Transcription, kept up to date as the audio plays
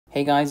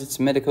Hey guys, it's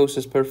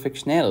Medicosis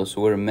Perfectionalis,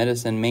 where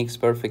medicine makes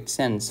perfect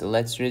sense.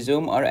 Let's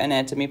resume our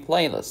anatomy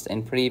playlist.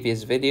 In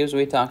previous videos,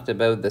 we talked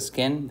about the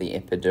skin, the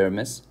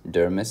epidermis,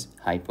 dermis,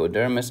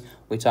 hypodermis.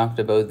 We talked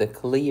about the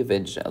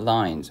cleavage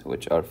lines,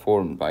 which are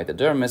formed by the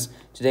dermis.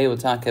 Today, we'll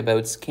talk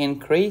about skin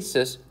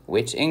creases,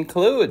 which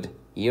include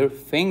your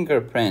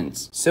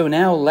fingerprints. So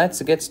now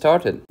let's get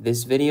started.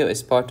 This video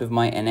is part of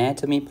my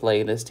anatomy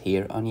playlist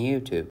here on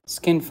YouTube.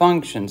 Skin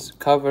functions,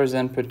 covers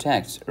and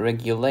protects,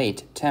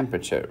 regulate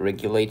temperature,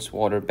 regulates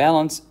water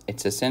balance.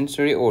 It's a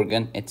sensory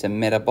organ, it's a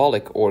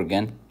metabolic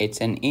organ, it's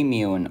an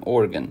immune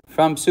organ.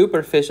 From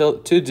superficial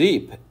to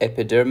deep,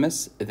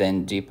 epidermis,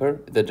 then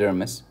deeper, the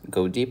dermis,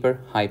 go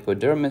deeper,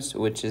 hypodermis,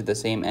 which is the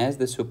same as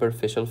the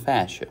superficial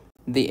fascia.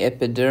 The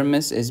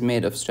epidermis is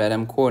made of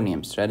stratum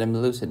corneum, stratum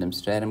lucidum,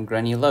 stratum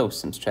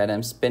granulosum,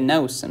 stratum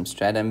spinosum,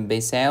 stratum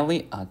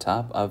basale on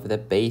top of the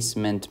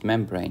basement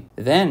membrane.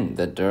 Then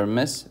the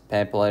dermis,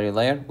 papillary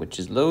layer, which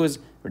is loose,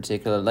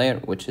 reticular layer,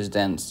 which is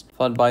dense,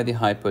 followed by the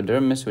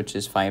hypodermis, which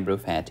is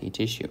fibrofatty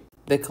tissue.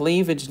 The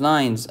cleavage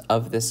lines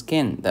of the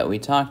skin that we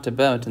talked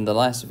about in the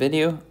last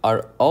video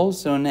are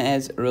also known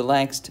as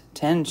relaxed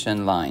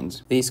tension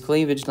lines. These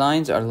cleavage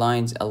lines are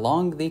lines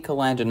along the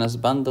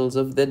collagenous bundles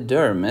of the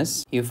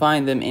dermis. You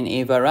find them in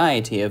a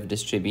variety of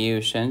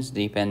distributions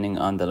depending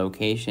on the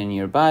location in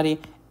your body,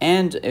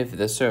 and if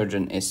the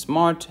surgeon is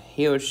smart,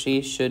 he or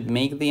she should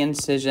make the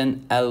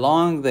incision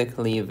along the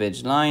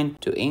cleavage line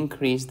to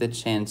increase the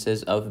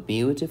chances of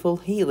beautiful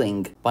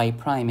healing by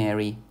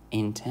primary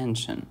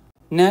intention.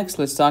 Next,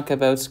 let's talk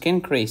about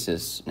skin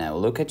creases. Now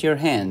look at your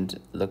hand,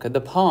 look at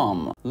the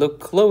palm, look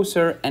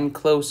closer and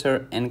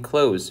closer and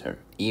closer.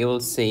 You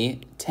will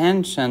see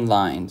tension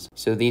lines.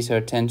 So these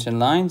are tension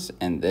lines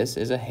and this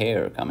is a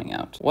hair coming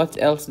out. What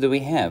else do we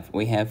have?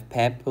 We have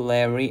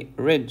papillary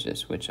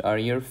ridges, which are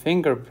your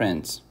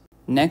fingerprints.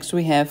 Next,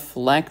 we have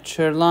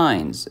flexure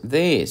lines.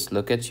 This,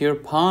 look at your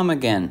palm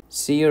again.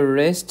 See your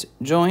wrist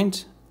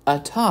joint?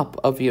 Atop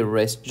of your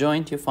wrist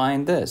joint, you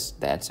find this.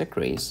 That's a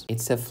crease.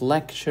 It's a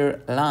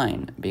flexure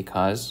line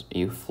because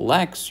you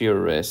flex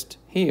your wrist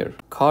here.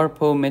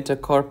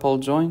 Carpo-metacarpal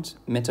joints,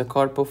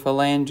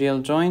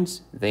 metacarpophalangeal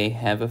joints, they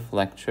have a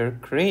flexure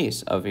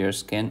crease of your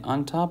skin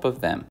on top of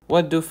them.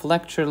 What do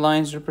flexure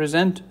lines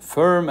represent?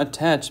 Firm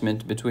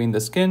attachment between the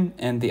skin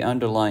and the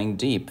underlying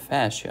deep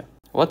fascia.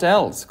 What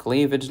else?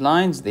 Cleavage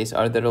lines. These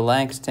are the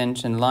relaxed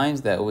tension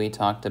lines that we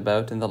talked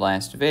about in the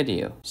last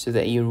video, so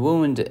that your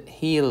wound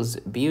heals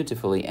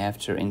beautifully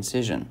after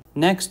incision.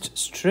 Next,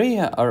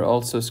 stria are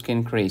also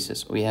skin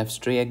creases. We have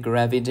stria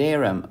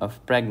gravidarum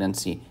of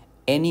pregnancy.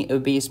 Any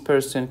obese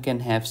person can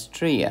have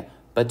stria,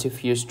 but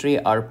if your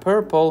stria are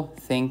purple,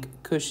 think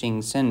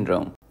Cushing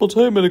syndrome. But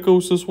hey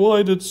Medicosis,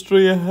 why did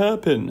stria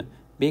happen?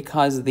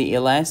 Because the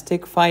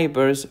elastic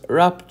fibers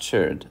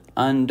ruptured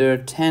under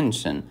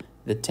tension.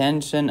 The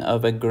tension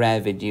of a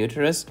gravid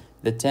uterus,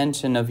 the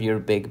tension of your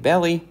big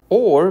belly,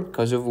 or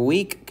because of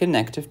weak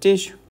connective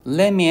tissue.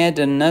 Let me add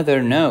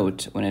another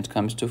note when it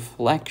comes to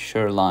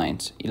flexure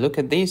lines. You look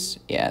at these,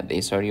 yeah,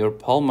 these are your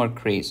palmar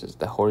creases,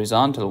 the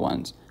horizontal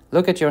ones.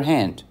 Look at your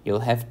hand, you'll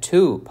have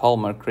two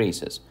palmar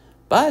creases.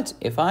 But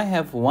if I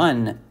have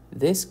one,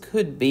 this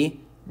could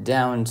be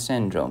Down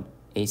syndrome.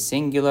 A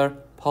singular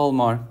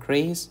palmar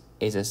crease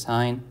is a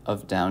sign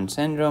of Down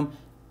syndrome,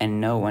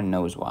 and no one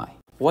knows why.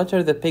 What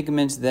are the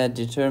pigments that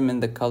determine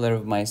the color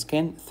of my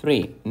skin?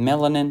 3.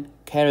 Melanin,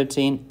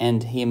 keratin,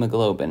 and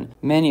hemoglobin.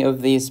 Many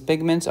of these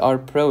pigments are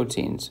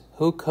proteins.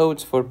 Who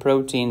codes for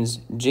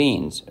proteins?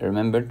 Genes.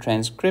 Remember,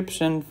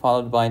 transcription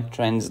followed by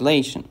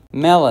translation.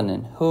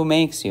 Melanin. Who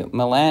makes you?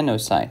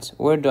 Melanocytes.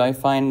 Where do I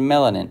find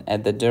melanin?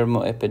 At the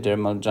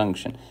dermo-epidermal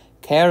junction.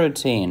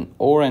 Keratin,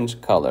 orange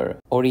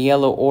color, or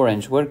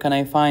yellow-orange. Where can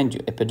I find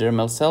you?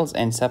 Epidermal cells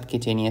and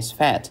subcutaneous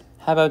fat.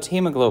 How about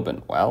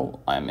hemoglobin?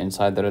 Well, I'm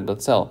inside the red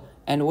blood cell.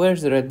 And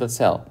where's the red blood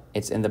cell?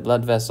 It's in the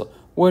blood vessel.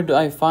 Where do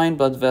I find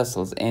blood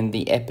vessels? In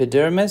the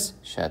epidermis?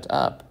 Shut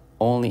up.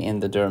 Only in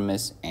the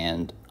dermis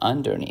and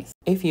underneath.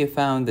 If you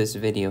found this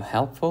video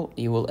helpful,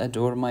 you will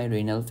adore my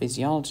renal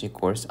physiology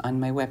course on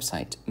my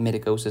website,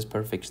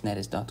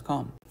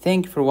 medicosisperfectionalis.com.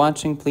 Thank you for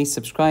watching. Please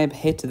subscribe,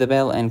 hit the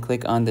bell, and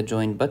click on the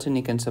join button.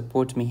 You can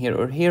support me here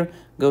or here.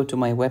 Go to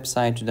my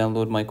website to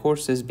download my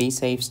courses. Be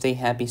safe, stay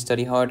happy,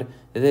 study hard.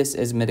 This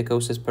is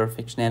Medicosis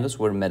Perfectionalis,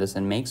 where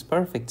medicine makes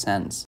perfect sense.